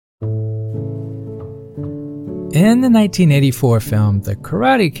In the 1984 film The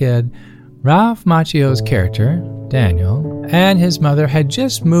Karate Kid, Ralph Macchio's character, Daniel, and his mother had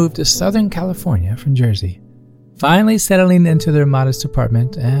just moved to Southern California from Jersey. Finally settling into their modest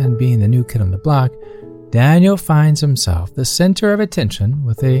apartment and being the new kid on the block, Daniel finds himself the center of attention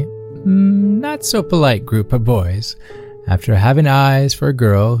with a not-so-polite group of boys after having eyes for a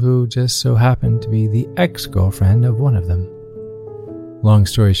girl who just so happened to be the ex-girlfriend of one of them. Long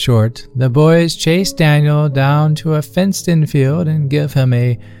story short, the boys chase Daniel down to a fenced-in field and give him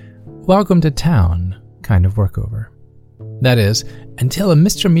a welcome to town kind of workover. That is, until a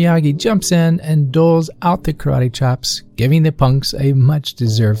Mr. Miyagi jumps in and doles out the karate chops, giving the punks a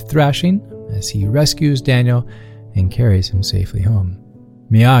much-deserved thrashing as he rescues Daniel and carries him safely home.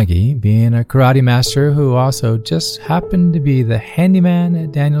 Miyagi, being a karate master who also just happened to be the handyman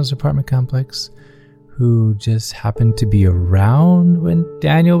at Daniel's apartment complex, who just happened to be around when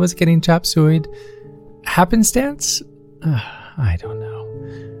Daniel was getting chop sueyed. Happenstance? I don't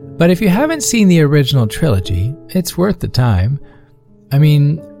know. But if you haven't seen the original trilogy, it's worth the time. I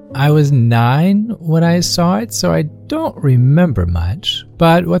mean, I was 9 when I saw it, so I don't remember much,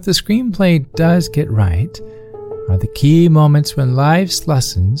 but what the screenplay does get right are the key moments when life's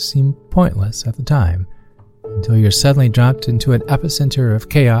lessons seem pointless at the time, until you're suddenly dropped into an epicenter of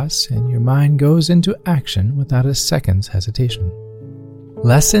chaos and your mind goes into action without a second's hesitation.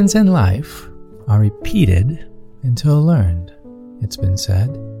 Lessons in life are repeated until learned, it's been said.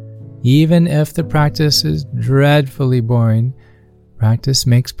 Even if the practice is dreadfully boring, practice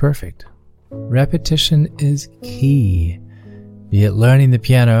makes perfect. Repetition is key, be it learning the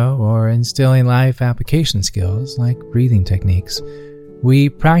piano or instilling life application skills like breathing techniques. We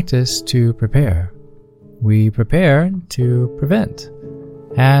practice to prepare. We prepare to prevent.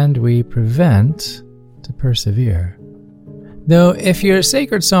 And we prevent to persevere. Though if your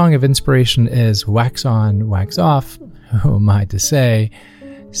sacred song of inspiration is wax on, wax off, who am I to say?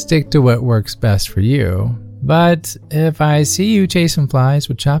 Stick to what works best for you. But if I see you chasing flies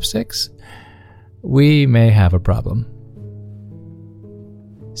with chopsticks, we may have a problem.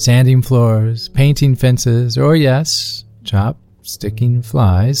 Sanding floors, painting fences, or yes, chopsticking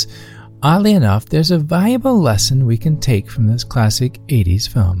flies. Oddly enough, there's a valuable lesson we can take from this classic 80s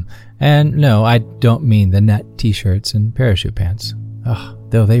film. And no, I don't mean the net t-shirts and parachute pants.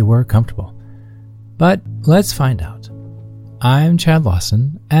 Though they were comfortable. But let's find out. I'm Chad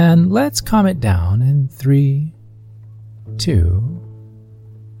Lawson, and let's calm it down in 3, 2,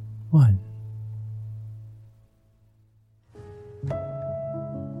 1.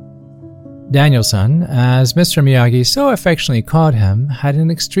 Danielson, as Mr. Miyagi so affectionately called him, had an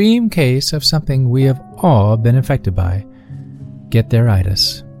extreme case of something we have all been affected by: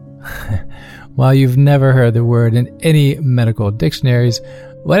 get-there-itis. While you've never heard the word in any medical dictionaries,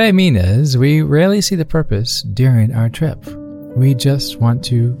 what I mean is we rarely see the purpose during our trip. We just want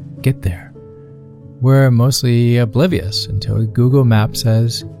to get there. We're mostly oblivious until Google Maps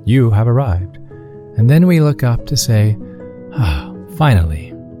says, "You have arrived." And then we look up to say, finally.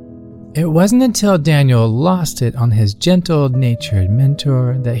 It wasn't until Daniel lost it on his gentle-natured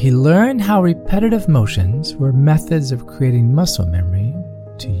mentor that he learned how repetitive motions were methods of creating muscle memory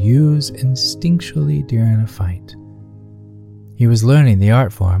to use instinctually during a fight. He was learning the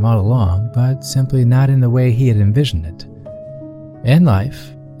art form all along, but simply not in the way he had envisioned it. In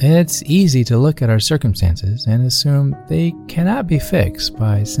life, it's easy to look at our circumstances and assume they cannot be fixed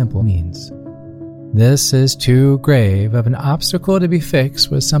by simple means. This is too grave of an obstacle to be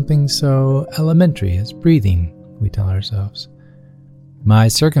fixed with something so elementary as breathing, we tell ourselves. My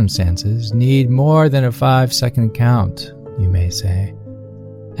circumstances need more than a 5-second count, you may say.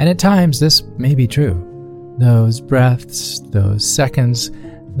 And at times this may be true. Those breaths, those seconds,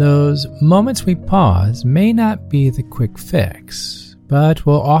 those moments we pause may not be the quick fix, but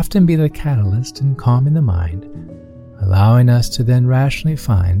will often be the catalyst in calming the mind, allowing us to then rationally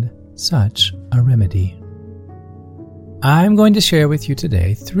find such a remedy. I'm going to share with you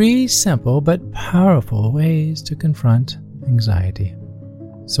today 3 simple but powerful ways to confront anxiety.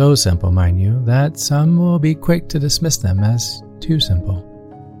 So simple, mind you, that some will be quick to dismiss them as too simple.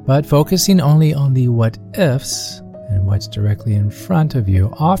 But focusing only on the what-ifs and what's directly in front of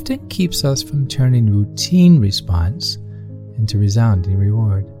you often keeps us from turning routine response into resounding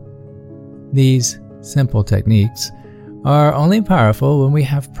reward. These simple techniques are only powerful when we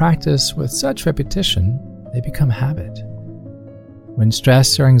have practice with such repetition they become habit. When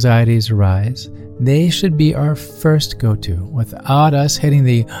stress or anxieties arise, they should be our first go-to without us hitting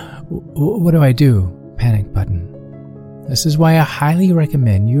the "what do I do?" panic button. This is why I highly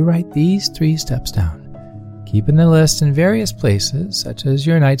recommend you write these 3 steps down. Keeping the list in various places, such as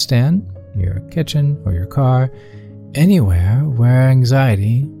your nightstand, your kitchen, or your car, anywhere where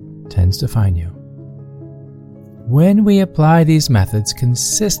anxiety tends to find you. When we apply these methods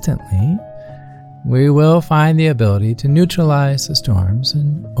consistently, we will find the ability to neutralize the storms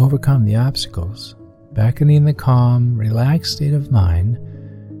and overcome the obstacles, beckoning the calm, relaxed state of mind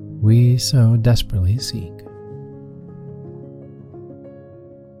we so desperately seek.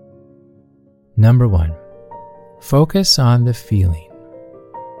 Number 1, focus on the feeling.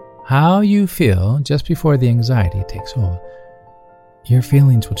 How you feel just before the anxiety takes hold. Your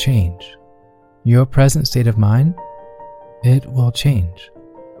feelings will change. Your present state of mind, it will change.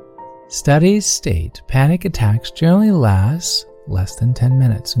 Studies state panic attacks generally last less than 10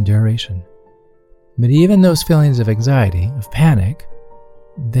 minutes in duration. But even those feelings of anxiety, of panic,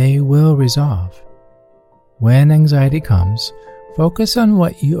 they will resolve. When anxiety comes, focus on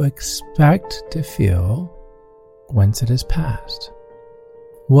what you expect to feel once it has passed.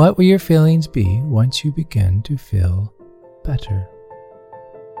 What will your feelings be once you begin to feel better?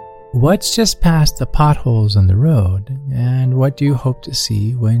 What's just past the potholes on the road, and what do you hope to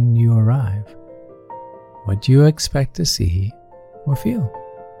see when you arrive? What do you expect to see or feel?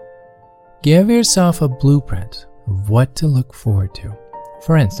 Give yourself a blueprint of what to look forward to.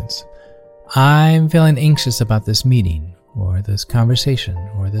 For instance, I'm feeling anxious about this meeting, or this conversation,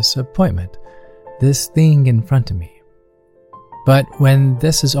 or this appointment, this thing in front of me. But when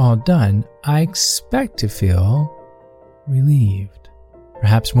this is all done, I expect to feel relieved,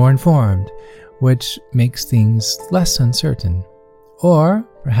 perhaps more informed, which makes things less uncertain, or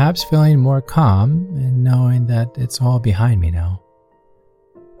perhaps feeling more calm and knowing that it's all behind me now.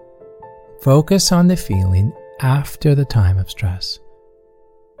 Focus on the feeling after the time of stress.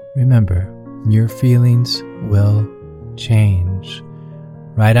 Remember, your feelings will change.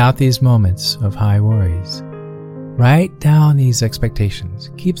 Write out these moments of high worries. Write down these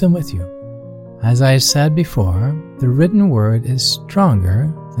expectations. Keep them with you. As I said before, the written word is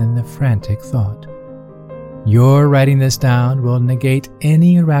stronger than the frantic thought. Your writing this down will negate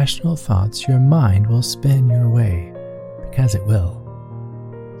any irrational thoughts your mind will spin your way, because it will.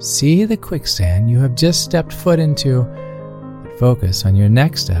 See the quicksand you have just stepped foot into, but focus on your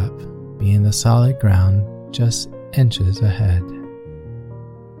next step being the solid ground just inches ahead.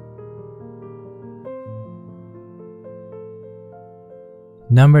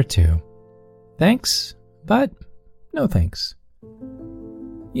 Number 2, thanks, but no thanks.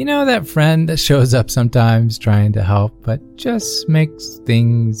 You know that friend that shows up sometimes trying to help, but just makes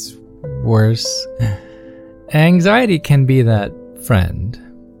things worse? Anxiety can be that friend.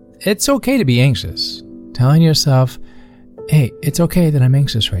 It's okay to be anxious. Telling yourself, hey, it's okay that I'm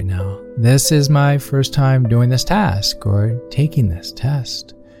anxious right now. This is my first time doing this task or taking this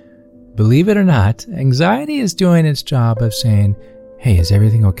test. Believe it or not, anxiety is doing its job of saying, hey, is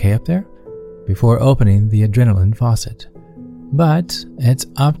everything okay up there? Before opening the adrenaline faucet. But it's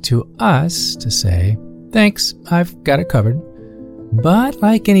up to us to say, thanks, I've got it covered. But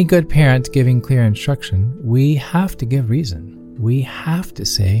like any good parent giving clear instruction, we have to give reason. We have to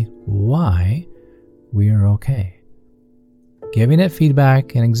say why we are okay. Giving it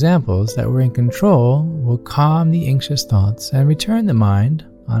feedback and examples that we're in control will calm the anxious thoughts and return the mind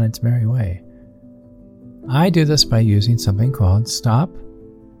on its merry way. I do this by using something called stop,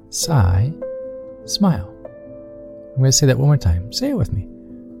 sigh, smile. I'm going to say that one more time. Say it with me.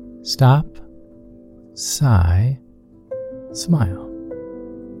 Stop, sigh, smile.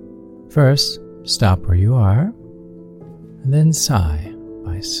 First, stop where you are, and then sigh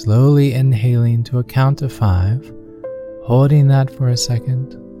by slowly inhaling to a count of 5, holding that for a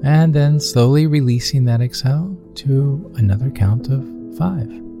second, and then slowly releasing that exhale to another count of 5.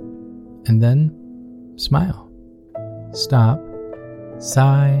 And then smile. Stop,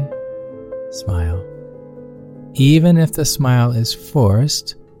 sigh, smile. Even if the smile is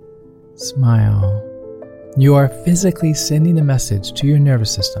forced, smile. You are physically sending a message to your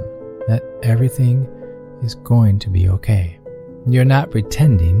nervous system that everything is going to be okay. You're not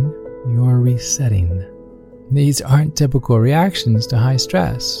pretending, you're resetting. These aren't typical reactions to high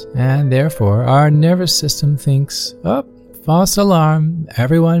stress, and therefore our nervous system thinks, oh, false alarm,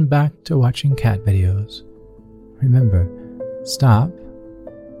 everyone back to watching cat videos. Remember, stop,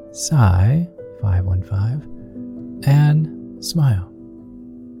 sigh, 515, and smile.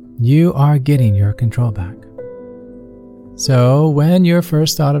 You are getting your control back. So when your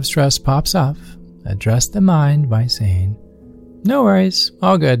first thought of stress pops up, address the mind by saying, no worries,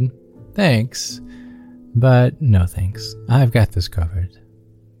 all good, thanks, but no thanks, I've got this covered.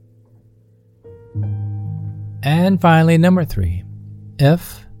 And finally, number 3,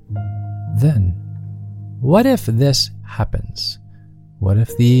 if, then. What if this happens? What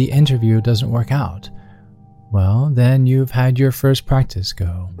if the interview doesn't work out? Well, then you've had your first practice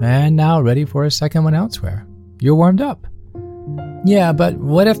go, and now ready for a second one elsewhere. You're warmed up. Yeah, but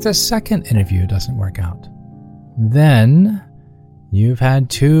what if the second interview doesn't work out? Then you've had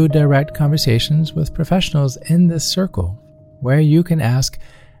 2 direct conversations with professionals in this circle, where you can ask,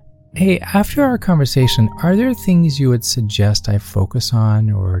 hey, after our conversation, are there things you would suggest I focus on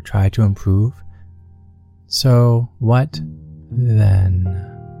or try to improve? So what then?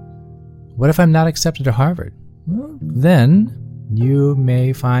 What if I'm not accepted to Harvard? Well, then you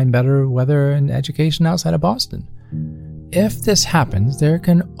may find better weather and education outside of Boston. If this happens, there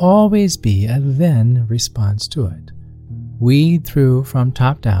can always be a then response to it. Weed through from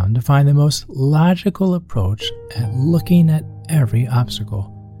top down to find the most logical approach at looking at every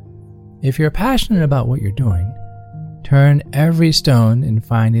obstacle. If you're passionate about what you're doing, turn every stone in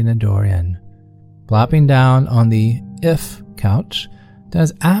finding a door in. Plopping down on the if couch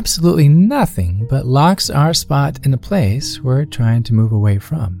does absolutely nothing but locks our spot in a place we're trying to move away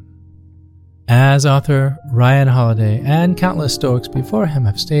from. As author Ryan Holiday and countless Stoics before him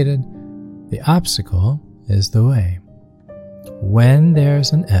have stated, the obstacle is the way. When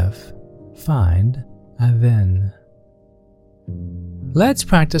there's an if, find a then. Let's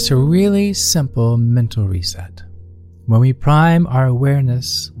practice a really simple mental reset. When we prime our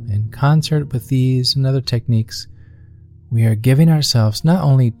awareness in concert with these and other techniques, we are giving ourselves not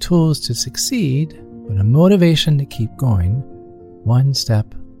only tools to succeed, but a motivation to keep going, one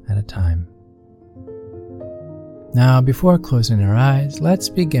step at a time. Now, before closing our eyes, let's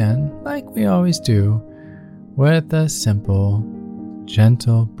begin, like we always do, with a simple,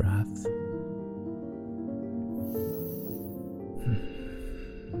 gentle breath.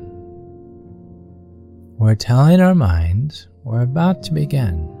 We're telling our mind we're about to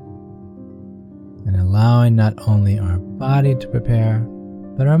begin, and allowing not only our body to prepare,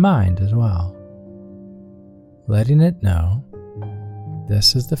 but our mind as well. Letting it know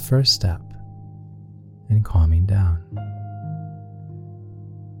this is the first step in calming down.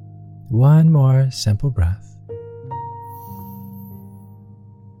 One more simple breath.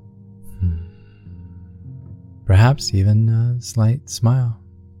 Perhaps even a slight smile,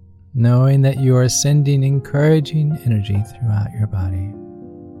 knowing that you are sending encouraging energy throughout your body.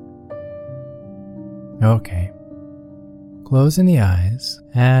 Okay, closing the eyes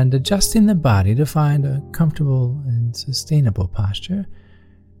and adjusting the body to find a comfortable and sustainable posture,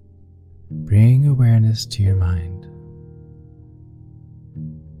 bring awareness to your mind,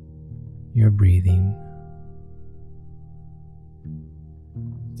 your breathing,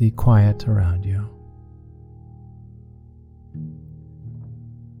 the quiet around you.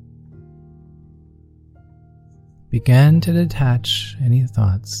 Begin to detach any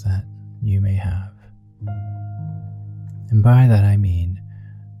thoughts that you may have. And by that I mean,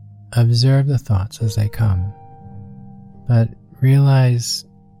 observe the thoughts as they come, but realize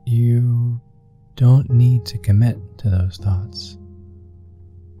you don't need to commit to those thoughts.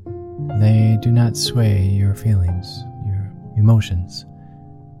 They do not sway your feelings, your emotions.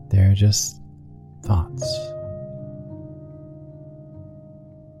 They're just thoughts.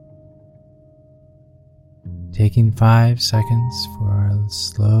 Taking 5 seconds for a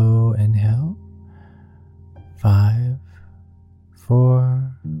slow inhale. 5,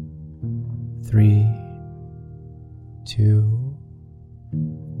 4, 3, 2,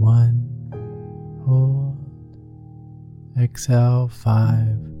 1. Hold. Exhale.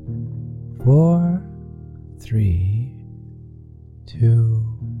 5, 4, 3, 2,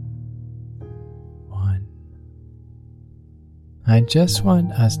 1. I just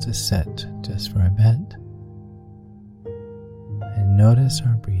want us to sit just for a bit and notice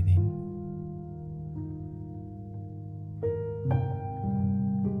our breathing.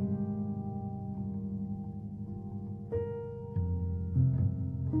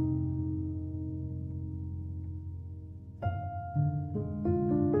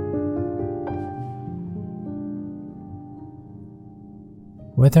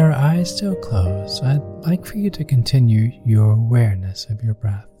 With our eyes still closed, I'd like for you to continue your awareness of your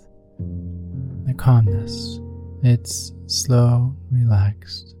breath, the calmness, its slow,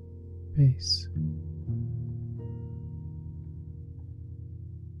 relaxed pace.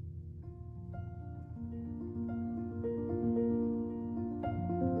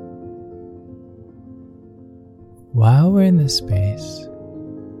 While we're in this space,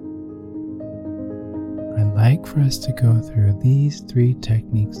 I'd like for us to go through these 3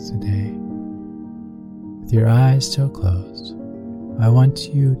 techniques today. With your eyes still closed, I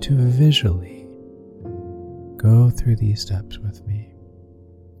want you to visually go through these steps with me.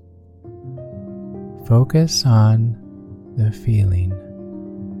 Focus on the feeling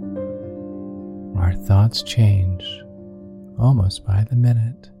Our thoughts change almost by the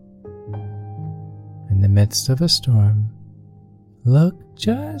minute. In the midst of a storm, look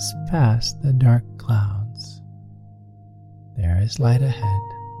just past the dark clouds. There is light ahead.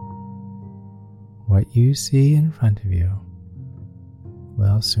 What you see in front of you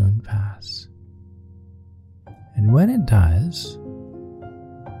will soon pass. And when it does,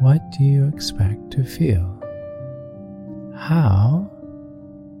 what do you expect to feel? How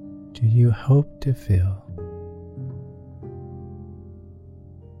do you hope to feel?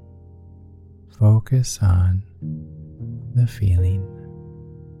 Focus on the feeling.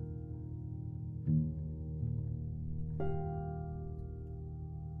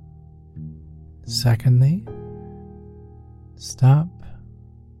 Secondly, stop,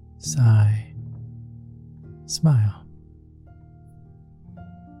 sigh, smile.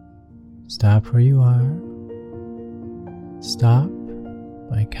 Stop where you are. Stop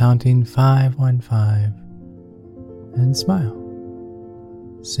by counting 515 and smile,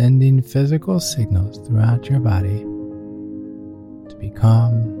 sending physical signals throughout your body to be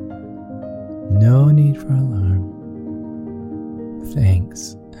calm. No need for alarm.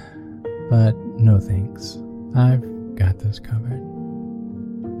 Thanks, but no thanks. I've got this covered.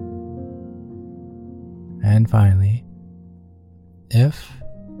 And finally, if,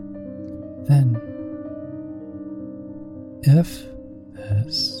 then. If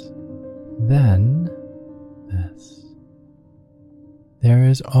this, then this. There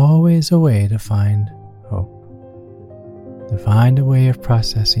is always a way to find hope, to find a way of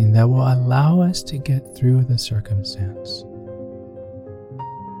processing that will allow us to get through the circumstance.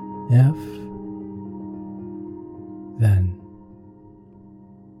 If, then.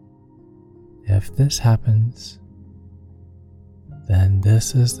 If this happens, then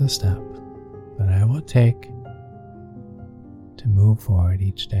this is the step that I will take to move forward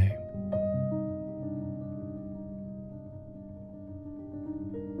each day.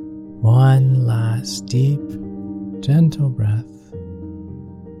 One last deep, gentle breath.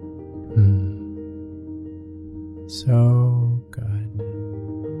 So good.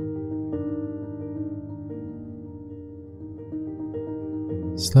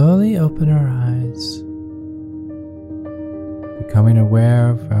 Slowly open our eyes, becoming aware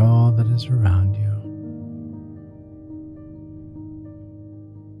of all that is around you.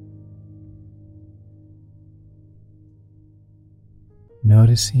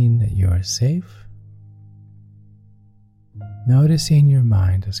 Noticing that you are safe, noticing your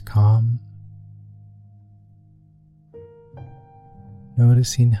mind is calm,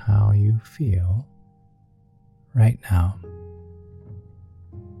 noticing how you feel right now.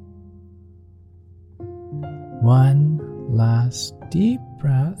 One last deep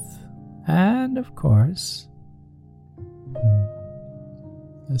breath, and of course,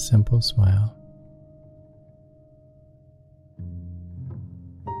 a simple smile.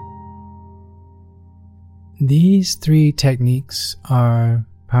 These three techniques are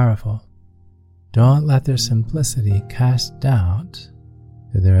powerful. Don't let their simplicity cast doubt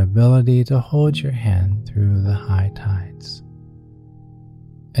to their ability to hold your hand through the high tides.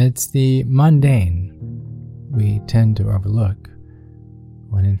 It's the mundane we tend to overlook,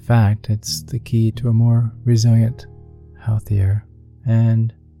 when in fact it's the key to a more resilient, healthier,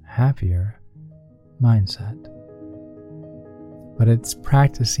 and happier mindset. But it's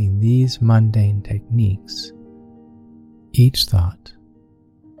practicing these mundane techniques, each thought,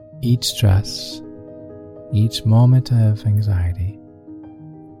 each stress, each moment of anxiety,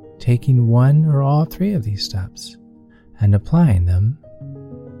 taking one or all three of these steps and applying them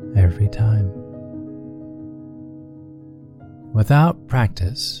every time. Without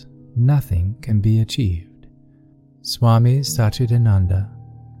practice, nothing can be achieved. Swami Satchidananda.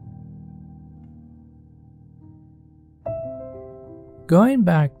 Going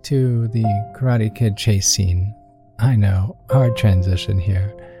back to the Karate Kid chase scene, I know, hard transition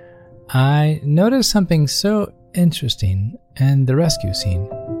here. I noticed something so interesting in the rescue scene.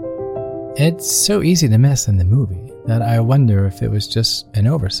 It's so easy to miss in the movie that I wonder if it was just an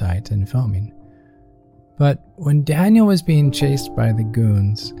oversight in filming. But when Daniel was being chased by the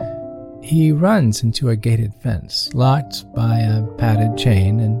goons, he runs into a gated fence locked by a padded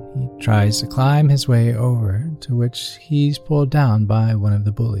chain, and he tries to climb his way over, to which he's pulled down by one of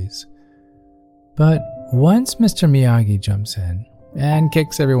the bullies. But once Mr. Miyagi jumps in and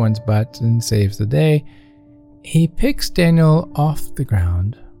kicks everyone's butt and saves the day, he picks Daniel off the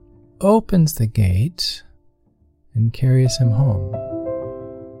ground, opens the gate, and carries him home.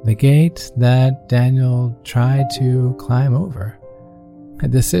 The gate that Daniel tried to climb over. A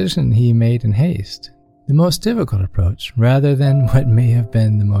decision he made in haste, the most difficult approach, rather than what may have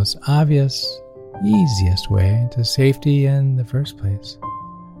been the most obvious easiest way to safety in the first place?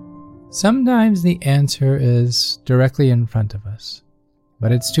 Sometimes the answer is directly in front of us,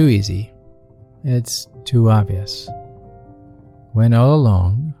 but it's too easy. It's too obvious. When all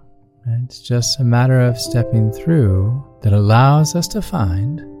along, it's just a matter of stepping through that allows us to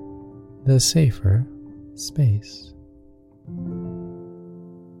find the safer space.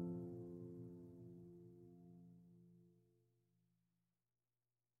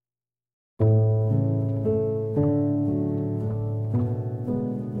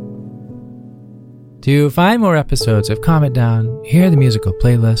 To find more episodes of Calm It Down, hear the musical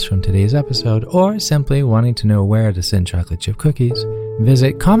playlist from today's episode, or simply wanting to know where to send chocolate chip cookies,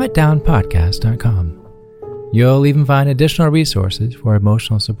 visit calmitdownpodcast.com. You'll even find additional resources for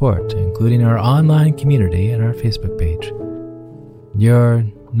emotional support, including our online community and our Facebook page. You're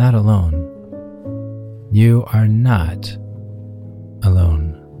not alone. You are not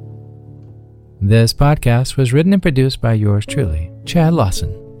alone. This podcast was written and produced by yours truly, Chad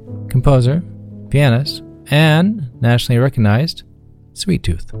Lawson, composer, pianist, and nationally recognized Sweet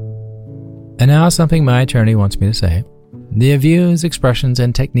Tooth. And now something my attorney wants me to say. The views, expressions,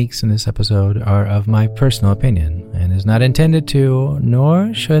 and techniques in this episode are of my personal opinion and is not intended to,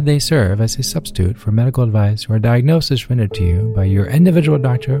 nor should they serve as a substitute for medical advice or diagnosis rendered to you by your individual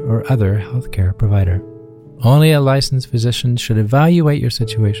doctor or other healthcare provider. Only a licensed physician should evaluate your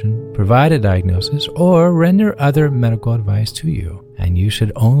situation, provide a diagnosis, or render other medical advice to you, and you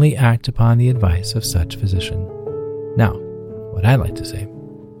should only act upon the advice of such physician. Now, what I like to say.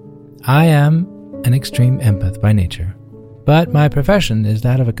 I am an extreme empath by nature, but my profession is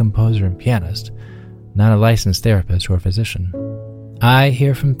that of a composer and pianist, not a licensed therapist or physician. I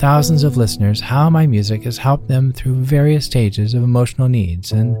hear from thousands of listeners how my music has helped them through various stages of emotional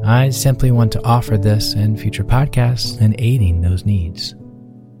needs, and I simply want to offer this and future podcasts in aiding those needs.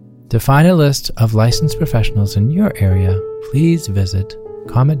 To find a list of licensed professionals in your area, please visit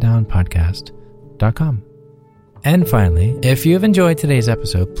calmitdownpodcast.com. And finally, if you've enjoyed today's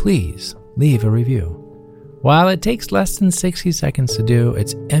episode, please leave a review. While it takes less than 60 seconds to do,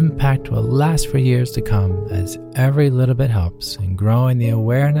 its impact will last for years to come, as every little bit helps in growing the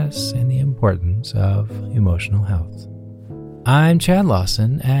awareness and the importance of emotional health. I'm Chad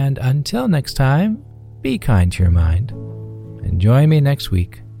Lawson, and until next time, be kind to your mind, and join me next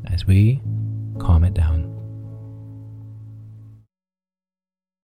week as we calm it down.